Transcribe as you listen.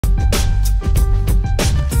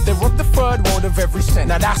proud of every cent.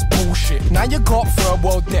 Now that's bullshit. Now you got third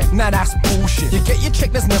world debt. Now that's bullshit. You get your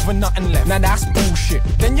check, there's never nothing left. Now that's bullshit.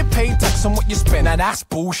 Then you pay tax on what you spend. Now that's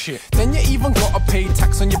bullshit. Then you even gotta pay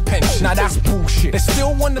tax on your pension. Now that's bullshit. They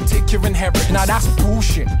still wanna take your inheritance. Now that's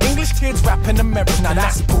bullshit. English kids rapping American. Now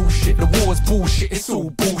that's bullshit. The war's bullshit. It's all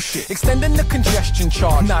bullshit. Extending the congestion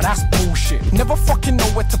charge. Now that's bullshit. Never fucking know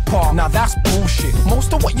where to park. Now that's bullshit.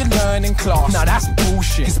 Most of what you learn in class. Now that's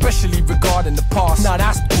bullshit. Especially regarding the past. Now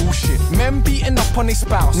that's bullshit. Men beating up on their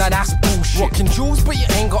spouse. Now that's bullshit. Rocking jewels but you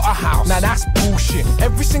ain't got a house. Now that's bullshit.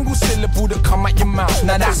 Every single syllable that come out your mouth.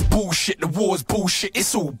 Now that's bullshit. The war's bullshit.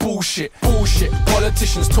 It's all bullshit. Bullshit.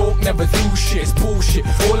 Politicians talk, never do shit. It's bullshit.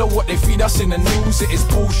 All of what they feed us in the news, it is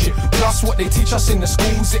bullshit. Plus what they teach us in the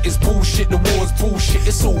schools, it is bullshit. The war's bullshit.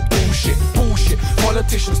 It's all bullshit. Bullshit.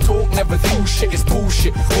 Politicians talk, never do shit. It's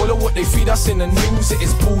bullshit. All of what they feed us in the news, it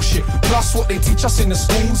is bullshit. Plus what they teach us in the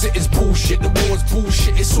schools, it is bullshit. The war's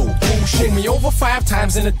bullshit. It's all bullshit. Pull me over 5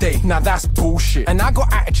 times in a day. Now that's bullshit. And I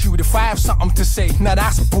got attitude if I have something to say. Now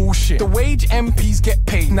that's bullshit. The wage MPs get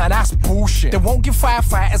paid. Now that's bullshit. They won't give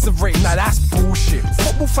firefighters a raise. Now that's bullshit.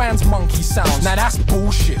 Football fans monkey sounds. Now that's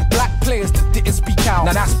bullshit. Black players that didn't speak out.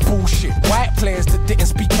 Now that's bullshit. White players that didn't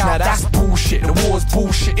speak out. Now that's bullshit. The war's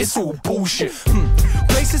bullshit. It's all bullshit.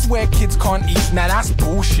 Places where kids can't eat. Now that's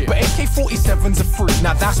bullshit. But AK-47s are free.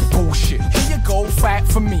 Now that's bullshit. Here you go, fight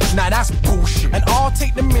for me. Now that's bullshit. And I'll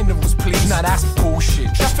take the minerals, please. Now that's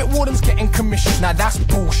bullshit. Traffic wardens getting commission. Now that's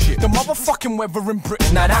bullshit. The motherfucking weather in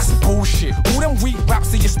Britain. Now that's bullshit. All them weak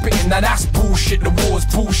raps that you're spitting. Now that's bullshit. The war's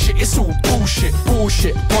bullshit. It's all bullshit.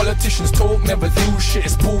 Bullshit. Politicians talk, never do shit.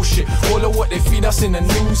 It's bullshit. All of what they feed us in the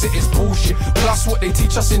news, it is bullshit. Plus what they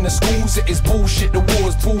teach us in the schools, it is bullshit. The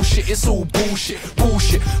war's bullshit. It's all bullshit.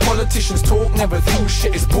 Bullshit. Politicians talk, never do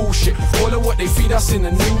shit. It's bullshit. All of what they feed us in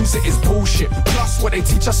the news, it is bullshit. Plus what they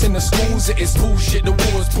teach us in the schools, it is bullshit. The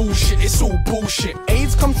war's bullshit. It's all bullshit.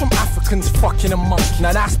 AIDS comes from Africans fucking a monkey.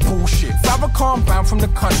 Now that's bullshit. Farrakhan banned from the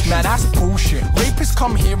country. Now that's bullshit. Rapists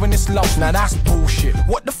come here and it's love. Now that's bullshit.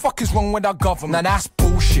 What the fuck is wrong with our government? Now that's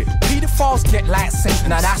bullshit. Pedophiles get light sentence.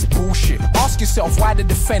 Now that's bullshit. Ask yourself why they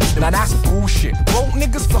defend them. Now that's bullshit. Broke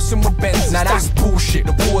niggas flossing with Benz. Now that's bullshit.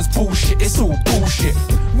 The war's bullshit. It's all bullshit.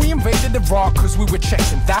 We invaded Iraq cause we were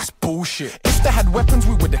checking. That's bullshit. If they had weapons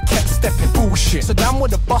we would've kept stepping. Bullshit. Saddam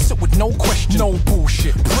would've bust it with no question. No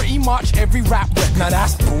bullshit. Pretty much every rap record. Now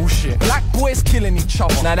that's bullshit. Black boys killing each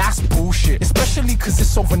other. Now that's bullshit. Especially cause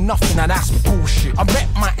it's over nothing. Now that's bullshit. I bet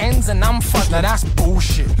my ends and I'm fun. Now that's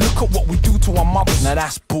bullshit. Look at what we do to our mothers. Now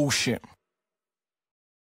that's bullshit.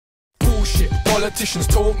 Bullshit. Politicians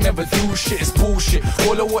talk, never do shit. It's bullshit.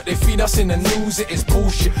 All of what they feed us in the news, it is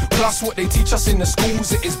bullshit. Plus what they teach us in the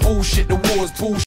schools, it is bullshit. The war's bullshit.